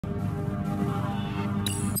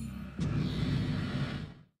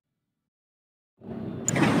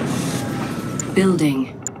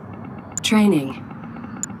Building. Training.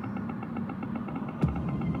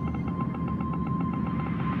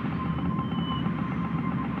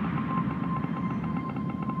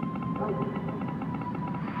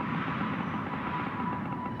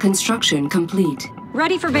 Construction complete.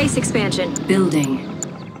 Ready for base expansion. Building.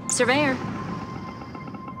 Surveyor.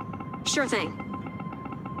 Sure thing.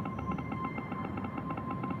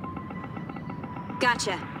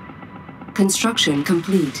 Gotcha. Construction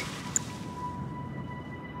complete.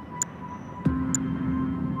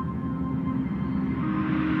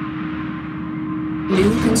 New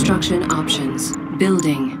construction options.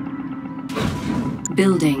 Building.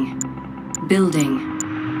 Building. Building.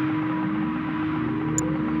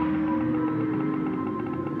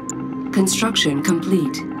 Construction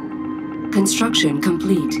complete. Construction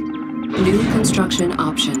complete. New construction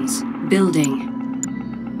options. Building.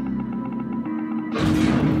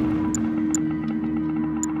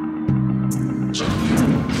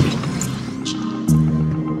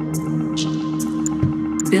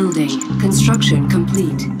 Building. Construction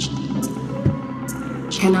complete.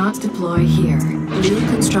 Cannot deploy here. New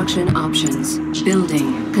construction options.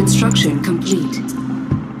 Building. Construction complete.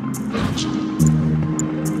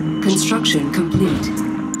 Construction complete.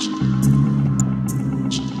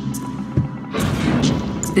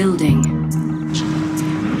 Building.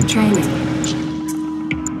 Training.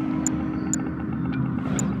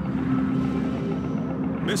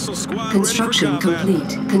 Missile squad Construction ready for combat.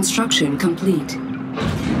 complete. Construction complete.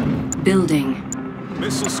 Building.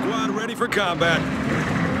 Missile squad ready for combat.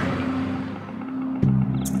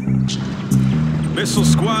 Missile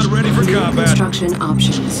squad ready for New combat. construction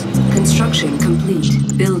options. Construction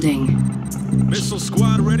complete. Building. Missile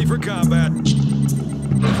squad ready for combat.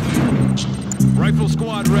 Rifle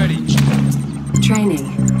squad ready. Training.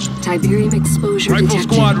 Tiberium exposure Rifle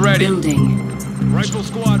detected. squad ready. Building. Rifle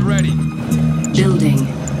squad ready. Building.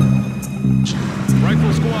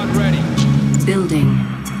 Rifle squad ready. Building.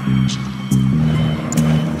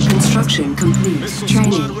 Construction complete. Missile squad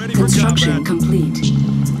Training. ready for Construction combat. complete.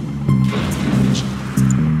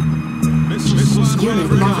 Missile squad Unit ready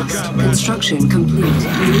for lost. combat. Construction complete.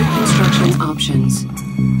 New construction options.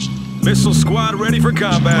 Missile squad ready for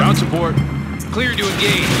combat. Ground support. Clear to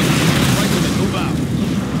engage. Riflemen, move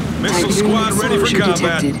out. Missile Tiberium squad ready for exposure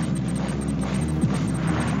combat. detected.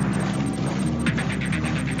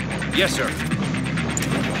 Yes, sir.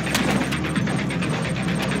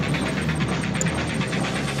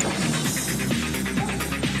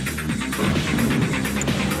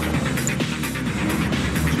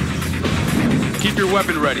 Keep your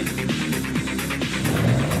weapon ready.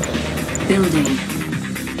 Building.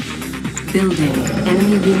 Building.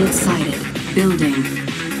 Enemy unit sighted. Building.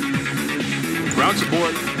 Ground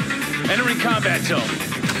support. Entering combat zone.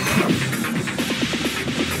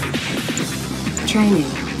 Training.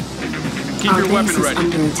 Keep Our your base weapon is ready.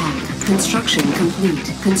 under attack. Construction complete.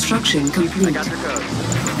 Construction complete.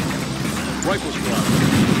 Rifle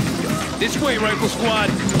squad. This way, rifle squad.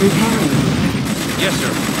 Repairing. Yes,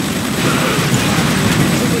 sir.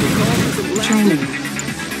 Training.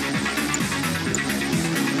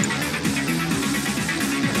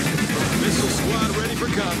 Missile squad ready for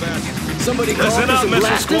combat. Somebody call Listen for up, some missile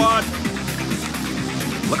blasting? squad.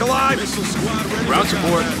 Look alive. Missile squad ready Ground for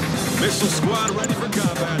support. combat. Missile squad ready for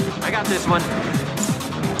combat. I got this one.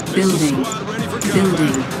 Missile Building. squad ready for combat.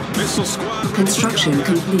 Building. Missile squad ready Construction for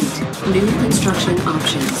combat. complete. New construction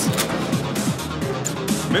options.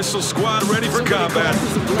 Missile squad ready for combat.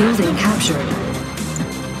 Building captured.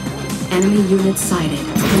 Enemy units sighted.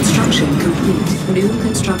 Construction complete. New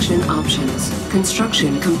construction options.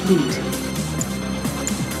 Construction complete.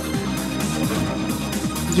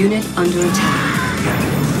 Unit under attack.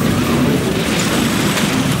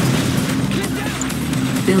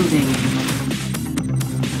 Building.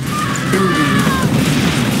 Building.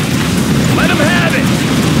 Let him have it!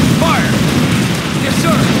 Fire! Yes,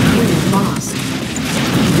 sir! Unit lost.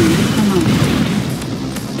 Unit promoted.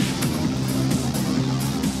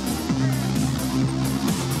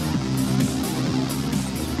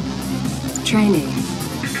 Training.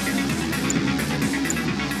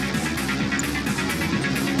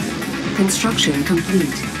 Construction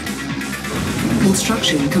complete.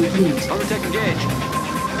 Construction complete. Overtake engaged.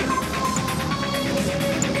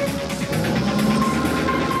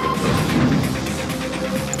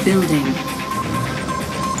 Building.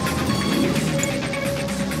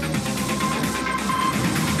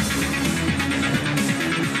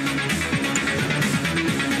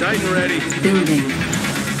 Titan ready. Building.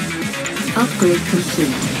 Upgrade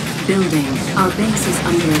complete. Building. Our base is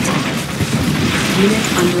under attack. Unit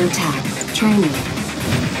under attack. Training.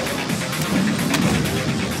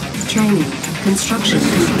 Training. Construction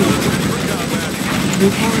complete.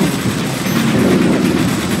 Repairing.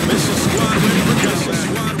 Missile squad ready for combat.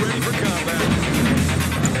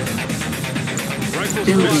 Rifle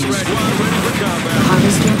Building. squad ready for combat.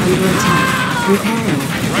 Harvester under attack. Repairing.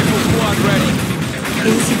 Rifle squad ready.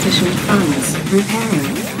 Insufficient funds.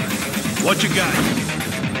 Repairing. What you got?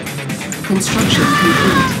 Construction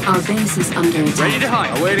complete. Our base is under attack. Ready to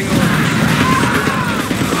hunt. Awaiting orders.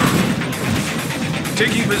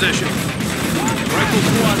 Taking position. Rifle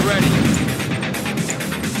squad ready.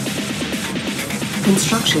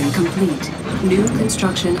 Construction complete. New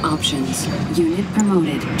construction options. Unit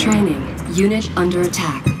promoted. Training. Unit under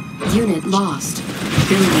attack. Unit lost.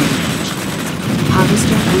 Building.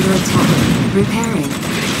 Harvester under attack. Repairing.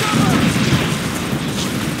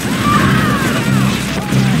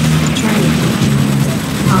 Training.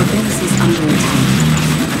 Our base is under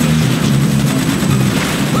attack.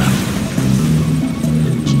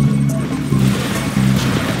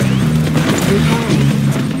 Repairing.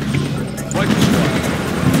 Rifle squad.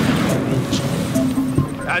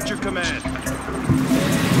 At your command.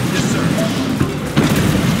 Yes, sir.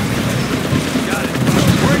 Got it.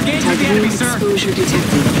 We're engaged with the Tiberium enemy, sir. exposure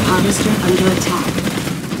detected. Harvester under attack.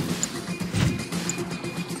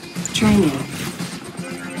 Training.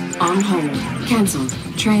 On hold. Cancelled.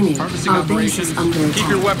 Training. Harvesting Our base operation. is under Keep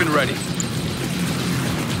your attack. weapon ready.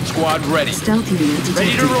 Squad ready. Stealth unit detected.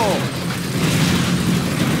 Ready to roll.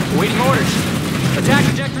 Waiting orders. Attack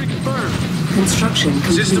trajectory confirmed. Construction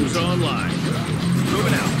complete. Systems online.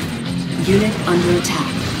 Moving out. Unit under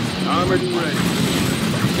attack. Armored and ready.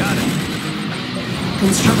 Got it.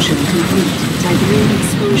 Construction complete. Tiberium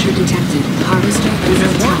exposure detected. Harvester under Is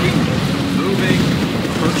it attack. working? Moving.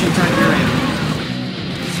 Approaching Tiberium.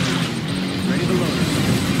 Ready to load.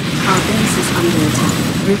 Our base is under attack.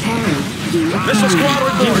 Repairing. Unit Missile promoted. squad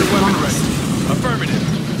report. Unit Weapon lost. ready. Affirmative.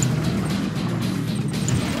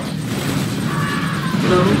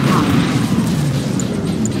 Low power.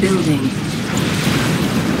 Building.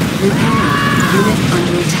 Repairing. Unit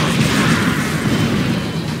under attack.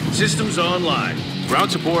 Systems online.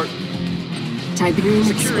 Ground support. Tiberium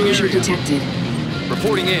Securing exposure area. detected.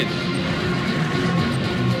 Reporting in.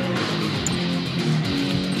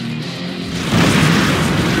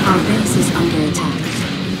 Our base is under attack.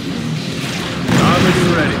 Armored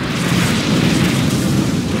and ready.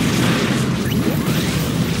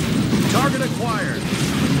 Target acquired.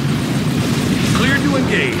 Cleared to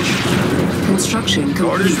engage. Construction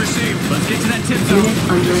Orders complete. received. Let's get to that tip zone. Unit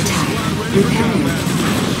under attack. Repairing.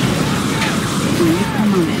 Unit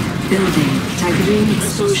promoted. Building. Tiberium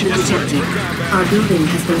exposure Yes, sir. detected. Our building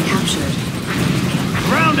has been captured.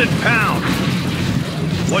 Ground and pound.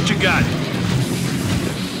 What you got?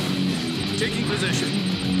 Taking position.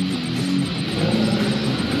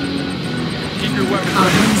 Keep your weapon Our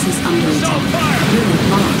ready. base is under Assault attack. fire. Unit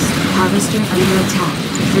lost. Harvester under attack.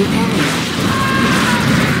 Repairing.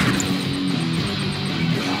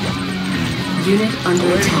 Unit under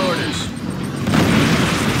Awaiting attack. orders.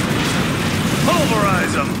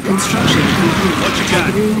 Pulverize them. Construction complete. What you got?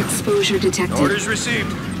 Tiberium exposure detected. Orders received.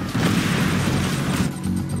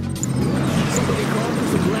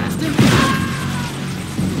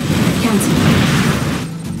 Cancel.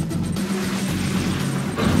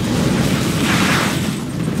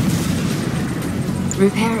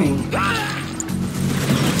 Repairing.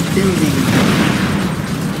 Building.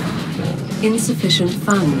 Insufficient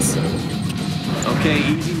funds. Okay,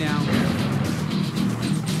 easy now.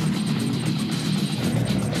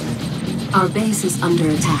 Our base is under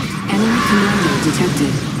attack. Enemy commander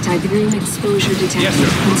detected. Tiberium exposure detected. Yes, sir.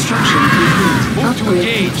 Construction complete. Move to Upgrade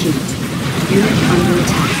engage. complete. Unit under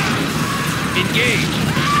attack. Engage.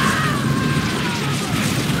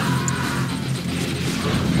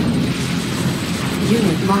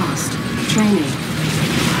 Unit lost. Training.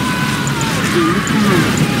 Unit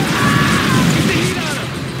promoted. Keep the heat on them.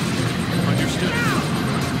 Understood.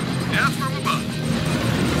 Ask from above.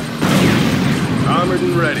 Armored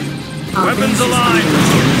and ready. Our Weapons base is aligned. under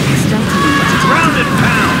attack. Stealth unit detected. Ground and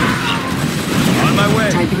pound. On my way.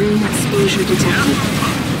 Tiberium exposure detected.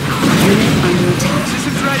 Unit under attack.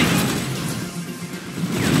 Systems ready.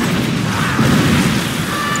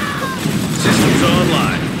 Systems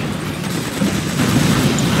online.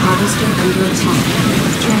 Harvester under attack.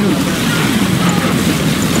 Training.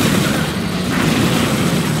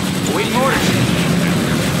 Waiting orders.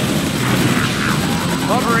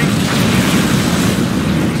 Hovering.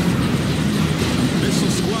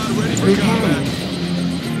 Missile squad ready for Repairing. combat.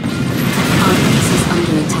 Our base is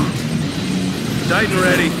under attack. Titan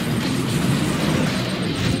ready.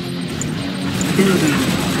 Building.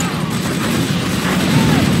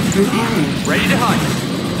 Repairing. Ready to hunt.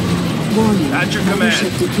 Warning. At your command.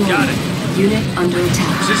 Mothership deployed. Got it. Unit under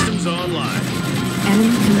attack. Systems online.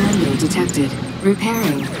 Enemy commando detected.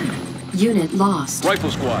 Repairing. Unit lost.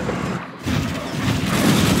 Rifle squad.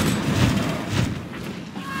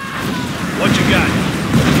 What you got?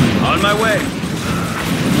 On my way.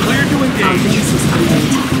 Clear to Our engage. base is under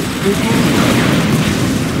attack.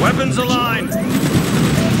 Repairing. Weapons aligned.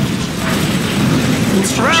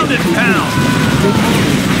 Construction Grounded complete. pound.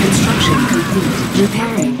 Repairing. Construction complete.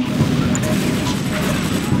 Repairing.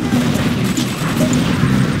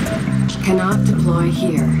 Cannot deploy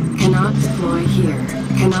here. Cannot deploy here.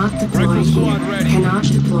 Cannot deploy Rifle here. squad ready. Cannot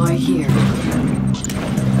deploy here.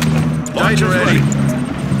 Launcher ready.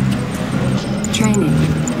 Training.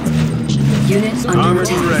 Unit under Armored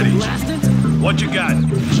attack. and ready. What you got?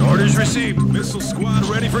 Orders received. Missile squad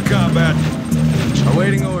ready for combat.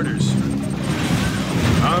 Awaiting orders.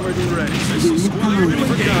 Armored and ready. Missile Unit squad ready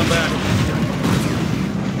for promoted. combat.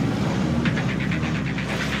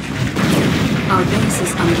 Our base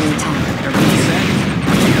is under attack. Everything set?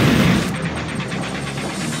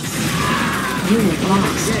 Unit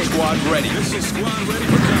lost. Squad ready. Missile squad ready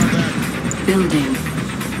for combat. Building.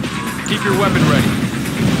 Keep your weapon ready.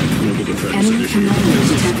 Enemy commando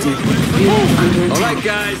detected. Unit under All right, attack.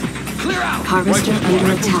 guys. Clear out. Harvester under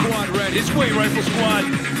Rifle attack. squad ready. This way, rifle squad.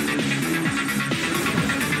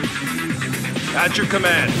 At your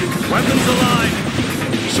command. Weapons aligned.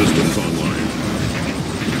 Systems online.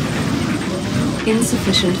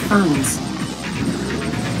 Insufficient funds.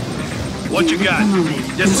 What you Unit got?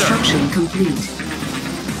 promoted. Yes, sir. Construction complete.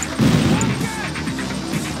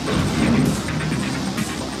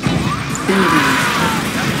 Building.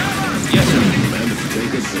 Yes, sir.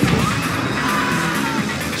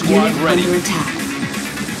 Squad Unit ready. under attack.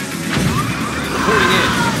 Reporting in.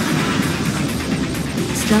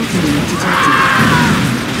 Stealth unit detected.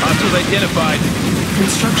 Hostiles identified.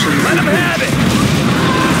 Construction Let him complete. have it.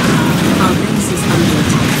 Our base is under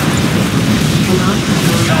attack. Cannot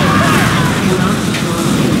deploy here. Cannot deploy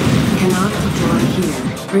here. Cannot deploy here.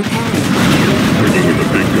 Repairing. Bringing in the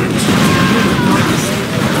big guns. Unit lost.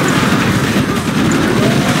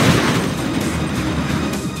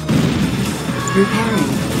 Repairing.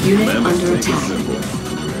 Unit under attack. Unit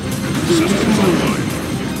Systems promoted. online.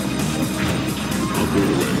 I'll go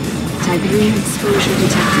away. Tiberium exposure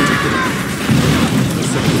detected.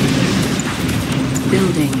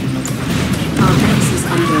 Building. Our base is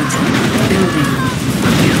under attack. Building.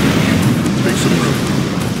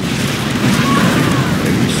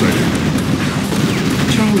 Enemy sighted.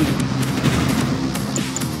 Training.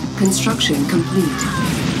 Construction complete.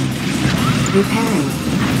 Repairing.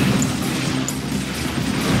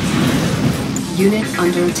 Unit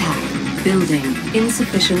under attack. Building.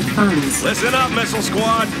 Insufficient funds. Listen up, missile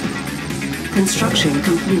squad. Construction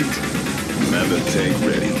complete. Mammoth tank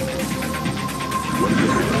ready. What do you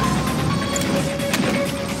have?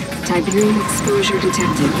 Tiberium exposure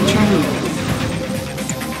detected. Training.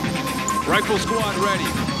 Rifle squad ready.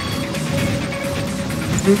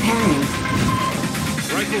 Repairing.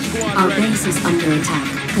 Rifle squad Our ready. base is under attack.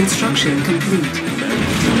 Construction complete.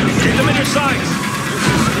 Keep them in your sights.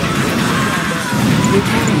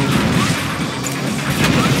 Repairing.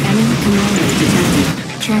 Enemy commander detected.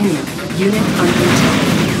 Training. Unit under attack.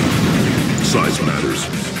 Size matters.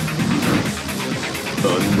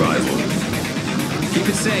 Unrivaled. Keep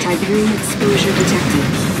it safe. Tiberium exposure detected.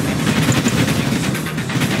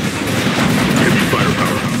 Heavy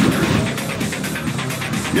firepower.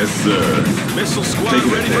 Yes, sir. Missile squad Taking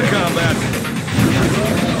it ready for there. combat.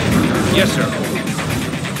 Yes, sir.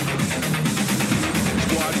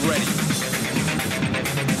 Squad ready.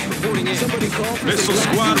 Reporting in. Missile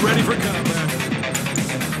squad ready for combat.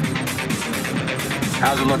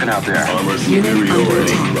 How's it looking out there? Armor Unit under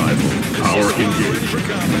superiority. attack. Rival. Power Ready engaged. for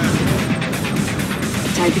combat.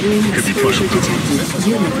 Tiberium Heavy exposure firepower. detected.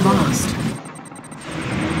 Unit lost.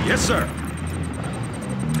 Yes, sir.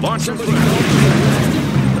 Launch and fire.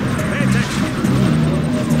 Pay attention.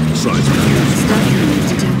 Size matters. Stealth unit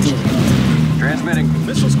detected. Transmitting.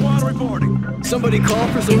 Missile squad reporting. Somebody call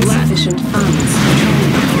for Insufficient funds.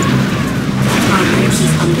 Training. Our base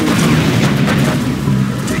is under attack.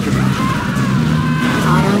 Take him out.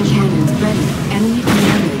 Ion cannon ready. Enemy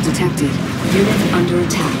commander detected. Unit under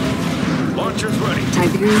attack. Launchers ready.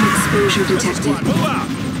 Tiberium exposure Missile detected. squad, move out.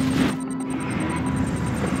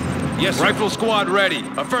 Yes, sir. Rifle squad ready.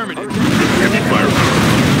 Affirmative. Heavy firepower.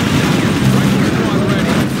 Rifle squad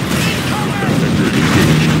ready.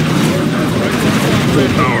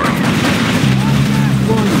 Full power.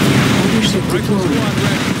 Warning. Mothership Rifle deployed. squad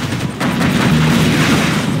ready.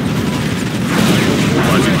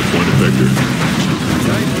 Rising with one effector.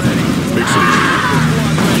 Guys ready. Make some. Rifle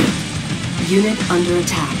squad ready. Unit under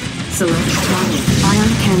attack. Select target.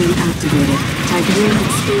 Ion cannon activated. Tiberium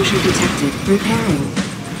exposure detected. Repairing.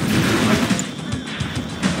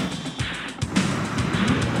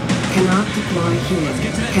 Cannot deploy here.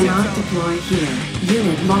 Cannot deploy here.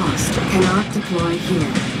 Unit lost. Cannot deploy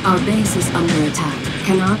here. Our base is under attack.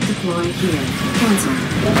 Cannot deploy here. Cancel.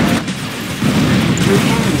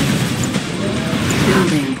 Repairing.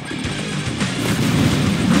 Building.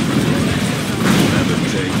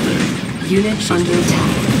 Unit under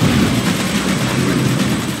attack.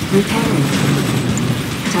 Repairing.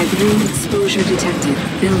 Tiberium exposure detected.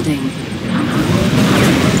 Building.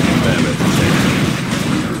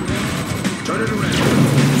 Turn it around.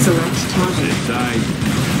 Select target. Side.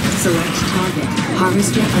 Select target.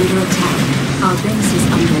 Harvester under attack. Our base is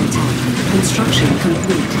under attack. Construction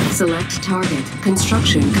complete. Select target.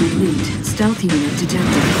 Construction complete. Stealth unit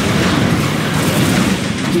detected.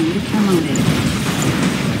 Unit promoted.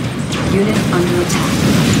 Unit under attack.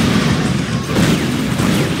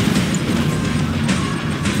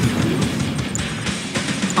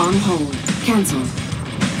 On hold. Cancel.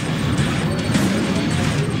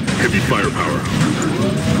 Heavy firepower.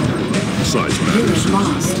 Size matters. Unit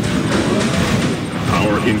lost.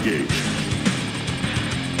 Power engaged.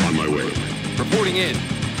 On my way. Reporting in.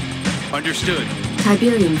 Understood.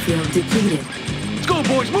 Tiberium field depleted. Let's go,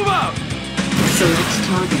 boys. Move out. Select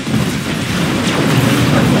target.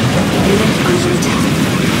 Unit under attack.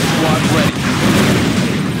 Squad ready.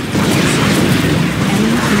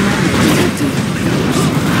 Enemy commander detected.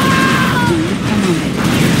 Unit promoted.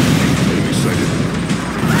 Enemy sighted.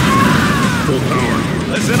 Full power.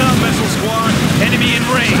 Listen up, missile squad. Enemy in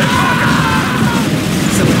range.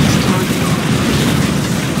 Select target.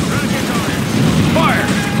 Try to get target. Fire.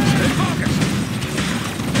 Stay focused.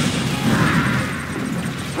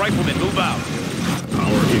 Riflemen, move out.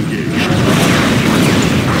 Power engaged.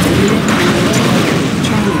 Unit under attack.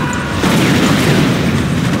 Training.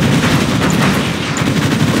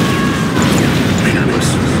 Fearless.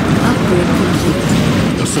 Upgrade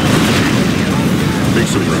complete. Assault. Make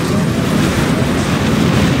some room.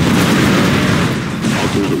 I'll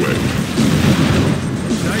clear the way.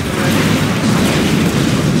 Titan ready.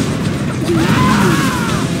 Unit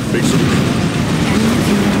promoted. Make some room. Enemy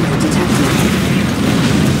commander detected.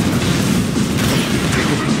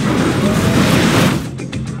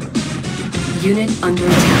 Unit under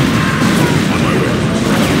attack. On my way.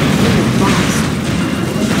 Unit lost.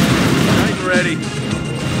 Titan ready.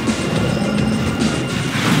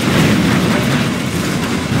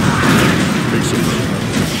 Make some room.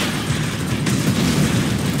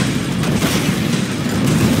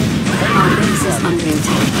 Our base is under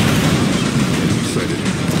attack. Sighted.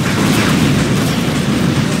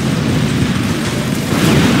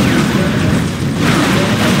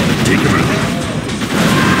 Take him out.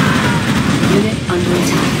 Unit under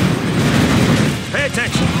attack. Pay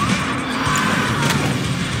attention.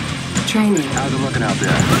 Training. How's it looking out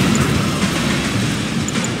there?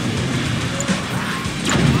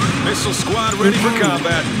 Missile squad ready for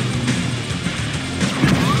combat.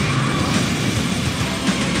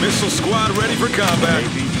 Missile squad ready for combat.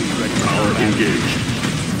 Power engaged.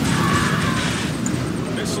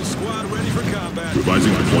 Missile squad ready for combat.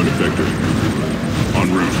 Revising deployment vector.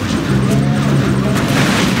 En route.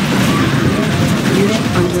 Unit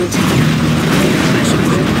under attack. Make some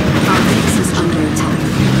room. Our base is under attack.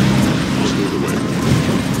 I'll clear the way.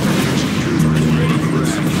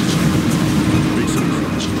 Make some room.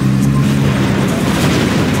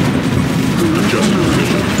 Adjust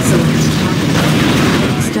position. Select target.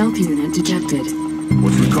 Stealth unit detected.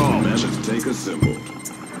 What's the call? Members, take a symbol.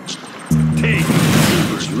 Take.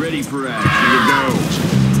 Troopers ready for action. Here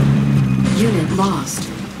we go. Unit lost.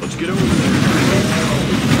 Let's get over there.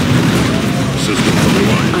 System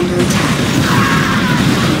online. Under attack.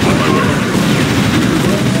 On my way.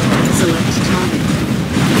 Select target.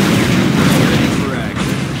 Ready for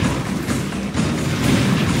action.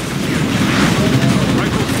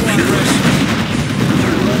 Rifle squad ready.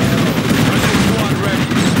 Rifle squad ready.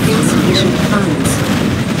 Insufficient funds.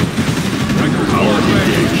 Rifle Power squad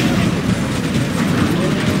ready. engaged.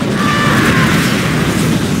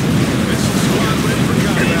 Missile squad ready for Heavy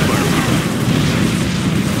combat. firepower.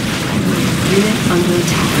 Unit under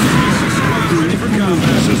attack. Missile squad ready for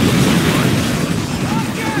combat. System online.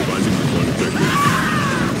 Revising deployment vector.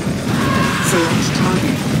 Select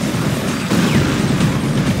target.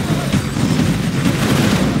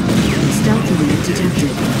 Stealth unit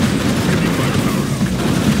detected. Heavy firepower.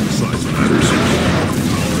 Size matters.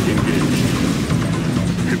 Power engaged.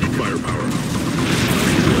 Heavy firepower.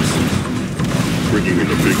 Fearless. Bringing in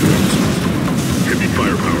the big ones. Heavy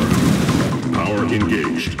firepower. Power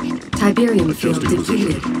engaged. Tiberium field Adjusting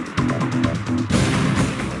position. depleted.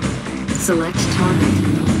 Select target.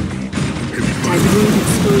 Heavy fire. Tiberium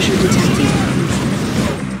exposure detected.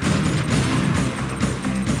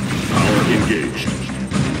 Power engaged.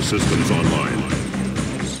 Systems online.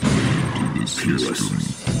 Fearless.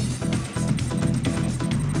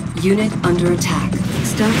 Unit under attack.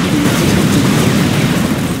 Stealth unit detected.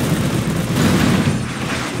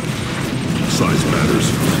 Size matters.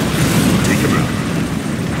 Take him out.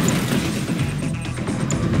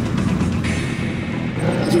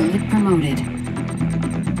 Unit promoted.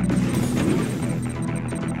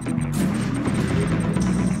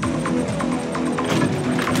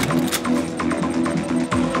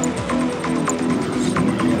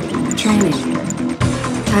 Training.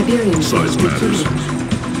 Tiberium Size field matters. depleted.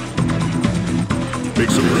 Make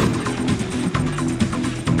some room.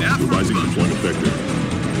 Revising deployment vector.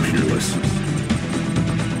 Fearless.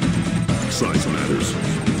 Size matters.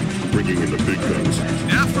 Bringing in the big guns.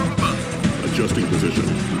 Adjusting position.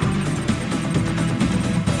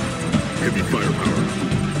 Heavy firepower.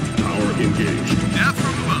 Power engaged. En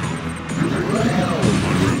route.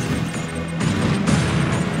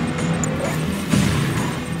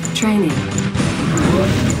 Training.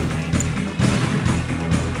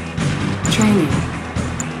 Training.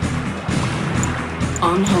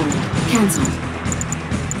 On hold. Cancel.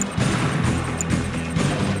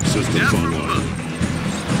 Systems online.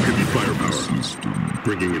 Heavy firepower.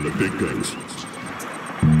 Bringing in the big guns.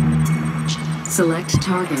 Select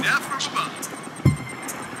target.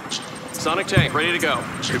 Sonic tank, ready to go.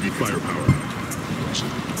 Heavy firepower.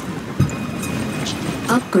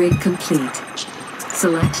 Upgrade complete.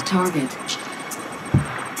 Select target.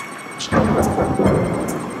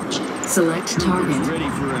 Select target. Ready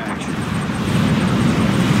for action.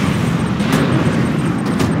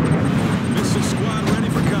 Missile squad ready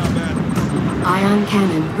for combat. Ion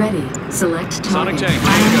cannon ready. Select Sonic target. tank,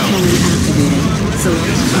 ready to Ion go. cannon activated.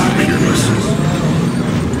 Select target. Fearless.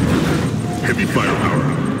 Heavy firepower.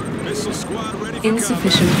 Missile squad ready for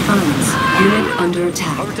Insufficient funds. Unit under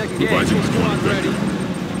attack. Overtaking gate. Revising Squad deployment ready. vector.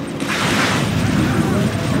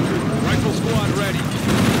 Rifle squad ready.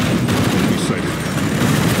 Enemy sighted.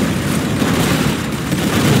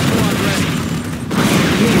 Squad ready.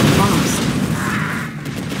 Unit lost.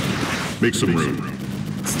 Make some room.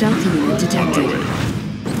 Stealth unit On my detected. way.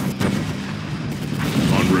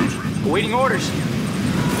 En route. Awaiting orders.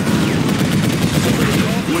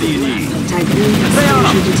 What do you need? Tiberium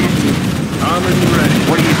exposure detected. Armored and ready.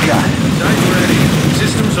 What do you got? Sight ready.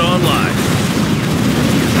 Systems online.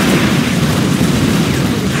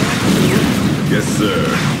 Yes, sir.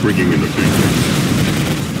 Bringing in the big guns.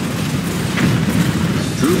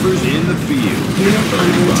 Troopers in the field. Unit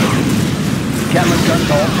under attack. Cameron guns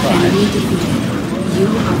all five. Enemy defeated. You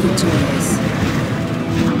are victorious.